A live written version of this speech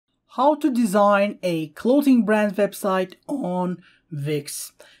how to design a clothing brand website on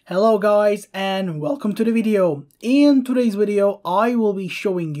Wix. Hello guys and welcome to the video. In today's video, I will be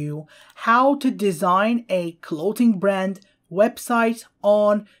showing you how to design a clothing brand website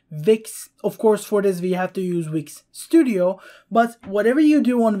on Wix. Of course, for this we have to use Wix Studio, but whatever you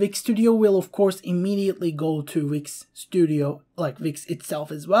do on Wix Studio will of course immediately go to Wix Studio, like Wix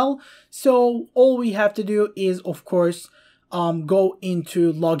itself as well. So all we have to do is of course go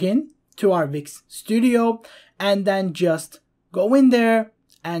into login to our Wix Studio and then just go in there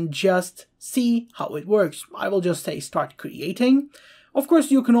and just see how it works. I will just say start creating. Of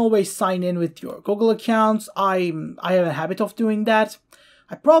course, you can always sign in with your Google accounts. I have a habit of doing that.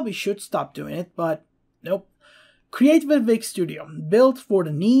 I probably should stop doing it, but nope. Create with Wix Studio, built for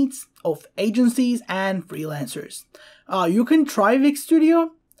the needs of agencies and freelancers. You can try Wix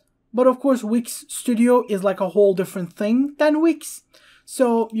Studio, but of course Wix Studio is like a whole different thing than Wix.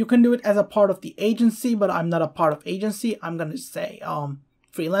 So you can do it as a part of the agency, but I'm not a part of agency. I'm gonna say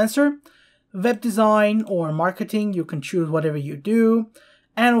freelancer. Web design or marketing, you can choose whatever you do.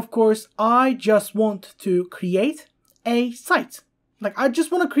 And of course, I just want to create a site. Like I just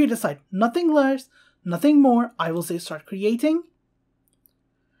want to create a site, nothing less, nothing more. I will say start creating.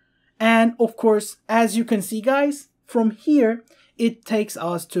 And of course, as you can see guys, from here, it takes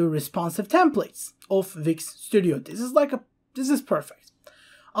us to responsive templates of Wix Studio. This is perfect.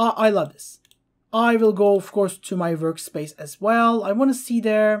 I love this. I will go, of course, to my workspace as well. I want to see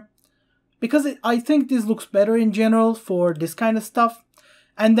there because I think this looks better in general for this kind of stuff.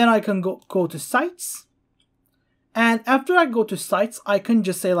 And then I can go to sites. And after I go to sites, I can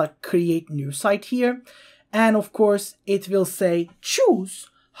just say like create new site here. And of course, it will say choose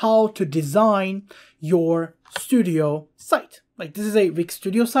how to design your studio site. Like this is a Wix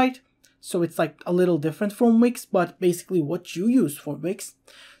Studio site, so it's like a little different from Wix, but basically what you use for Wix.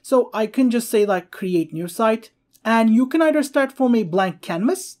 So I can just say like create new site, and you can either start from a blank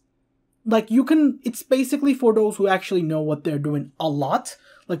canvas, like you can, it's basically for those who actually know what they're doing a lot,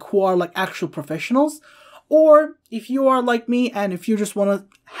 like who are like actual professionals, or if you are like me and if you just want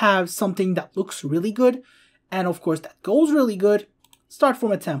to have something that looks really good, and of course that goes really good, start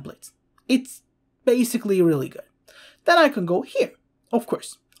from a template. It's basically really good. Then I can go here. Of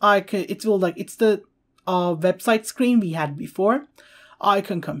course, it's the website screen we had before. I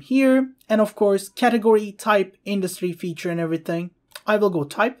can come here and of course category, type, industry, feature and everything. I will go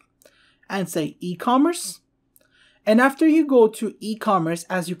type and say e-commerce. And after you go to e-commerce,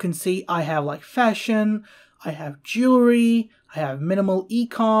 as you can see, I have like fashion, I have jewelry, I have minimal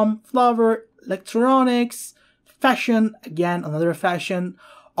e-com, flower, electronics, fashion, again another fashion,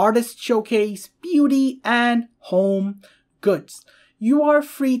 artist showcase, beauty, and home goods. You are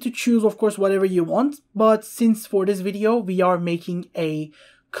free to choose, of course, whatever you want, but since for this video we are making a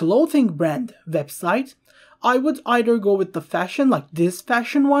clothing brand website, I would either go with the fashion, like this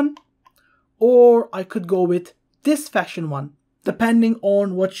fashion one, or I could go with this fashion one, depending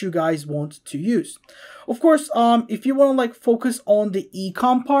on what you guys want to use. Of course, if you want to like focus on the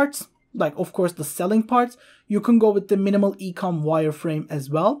e-com parts, like of course the selling parts, you can go with the minimal e-com wireframe as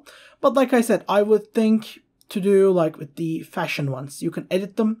well. But like I said, I would think to do like with the fashion ones. You can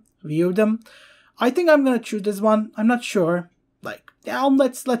edit them, view them. I think I'm gonna choose this one. I'm not sure. Like, yeah,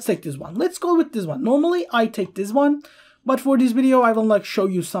 let's take this one. Let's go with this one. Normally I take this one, but for this video I will like show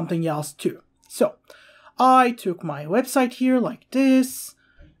you something else too. So I took my website here like this,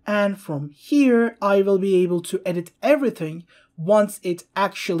 and from here I will be able to edit everything once it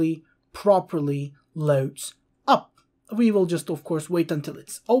actually properly loads up. We will just of course wait until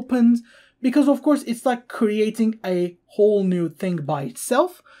it's opened, because of course it's like creating a whole new thing by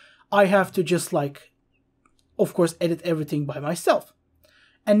itself. I have to just like of course edit everything by myself.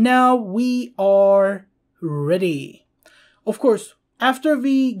 And now we are ready. Of course, after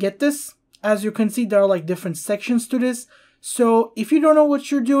we get this, as you can see, there are like different sections to this. So if you don't know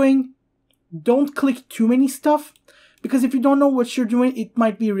what you're doing, don't click too many stuff, because if you don't know what you're doing, it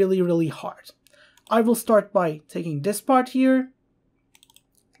might be really, really hard. I will start by taking this part here,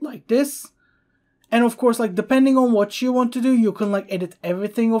 like this. And of course, like depending on what you want to do, you can like edit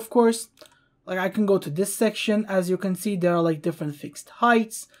everything, of course. Like I can go to this section. As you can see, there are like different fixed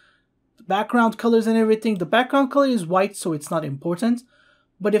heights, the background colors and everything. The background color is white, so it's not important.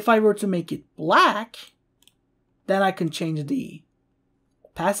 But if I were to make it black, then I can change the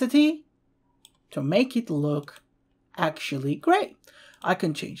opacity to make it look actually gray. I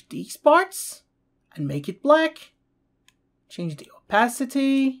can change these parts and make it black. Change the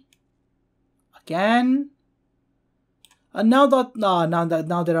opacity again. And now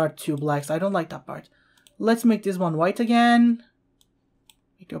there are two blacks. I don't like that part. Let's make this one white again.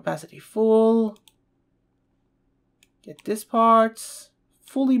 Make the opacity full. Get this part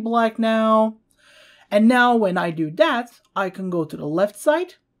fully black now. And now when I do that, I can go to the left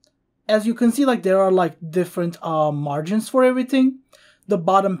side. As you can see, like there are like different margins for everything. The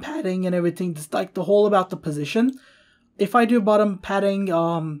bottom padding and everything, just like the whole about the position. If I do bottom padding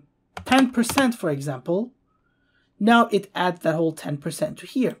 10% for example, now it adds that whole 10% to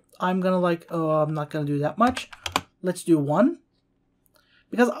here. I'm gonna like, I'm not gonna do that much. Let's do 1.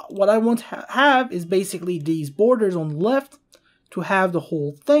 Because what I want to have is basically these borders on the left to have the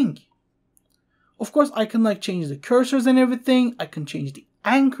whole thing. Of course, I can like change the cursors and everything. I can change the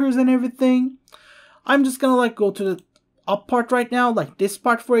anchors and everything. I'm just gonna like go to the up part right now, like this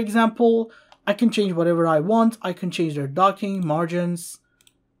part for example. I can change whatever I want. I can change their docking, margins.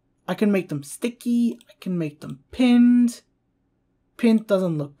 I can make them sticky. I can make them pinned. Pinned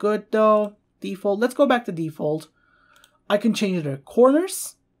doesn't look good though. Default. Let's go back to default. I can change their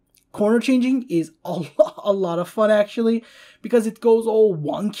corners. Corner changing is a lot of fun actually, because it goes all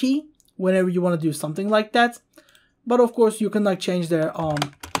wonky whenever you want to do something like that. But of course you can like change their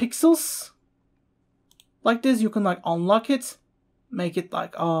pixels like this. You can like unlock it, make it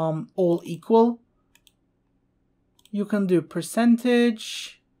like all equal. You can do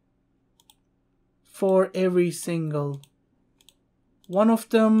percentage for every single one of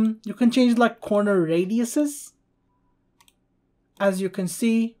them. You can change like corner radiuses, as you can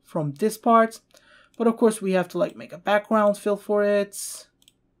see from this part. But of course we have to like make a background fill for it.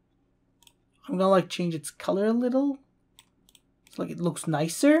 I'm gonna like change its color a little, so like it looks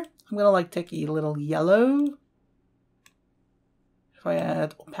nicer. I'm gonna like take a little yellow. If I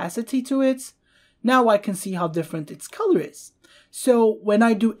add opacity to it, now I can see how different its color is. So when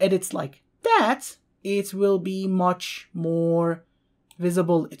I do edits like that, it will be much more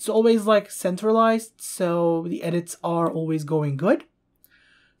visible. It's always like centralized, so the edits are always going good.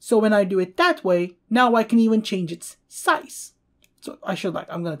 So when I do it that way, now I can even change its size. So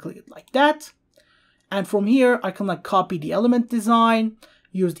I'm gonna click it like that. And from here, I can like copy the element design,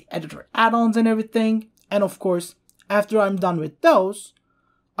 use the editor add-ons and everything. And of course, after I'm done with those,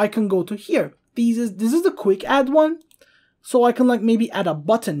 I can go to here. This is the quick add one. So I can like maybe add a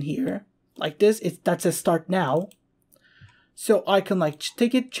button here like this. That says start now. So I can like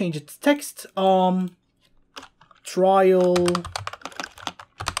take it, change its text, trial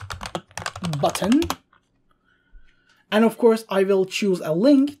button. And of course, I will choose a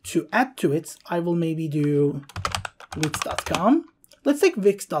link to add to it. I will maybe do wix.com. Let's take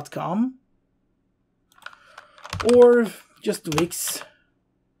wix.com. Or just Wix.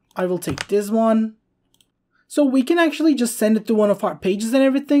 I will take this one. So we can actually just send it to one of our pages and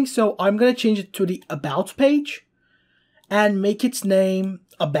everything. So I'm going to change it to the About page. And make its name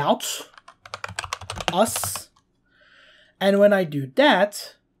About Us. And when I do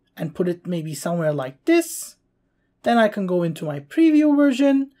that, and put it maybe somewhere like this, then I can go into my preview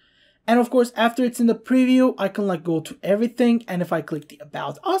version. And of course, after it's in the preview, I can like go to everything. And if I click the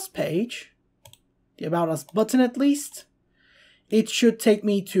About Us page, the About Us button at least, it should take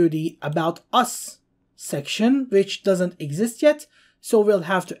me to the About Us section, which doesn't exist yet. So we'll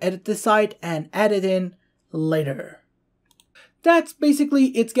have to edit the site and add it in later. That's basically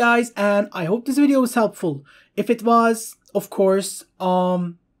it, guys, and I hope this video was helpful. If it was, of course,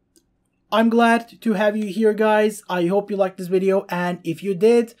 I'm glad to have you here, guys. I hope you liked this video, and if you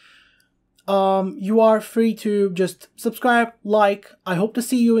did, you are free to just subscribe, like. I hope to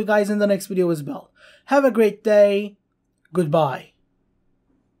see you guys in the next video as well. Have a great day. Goodbye.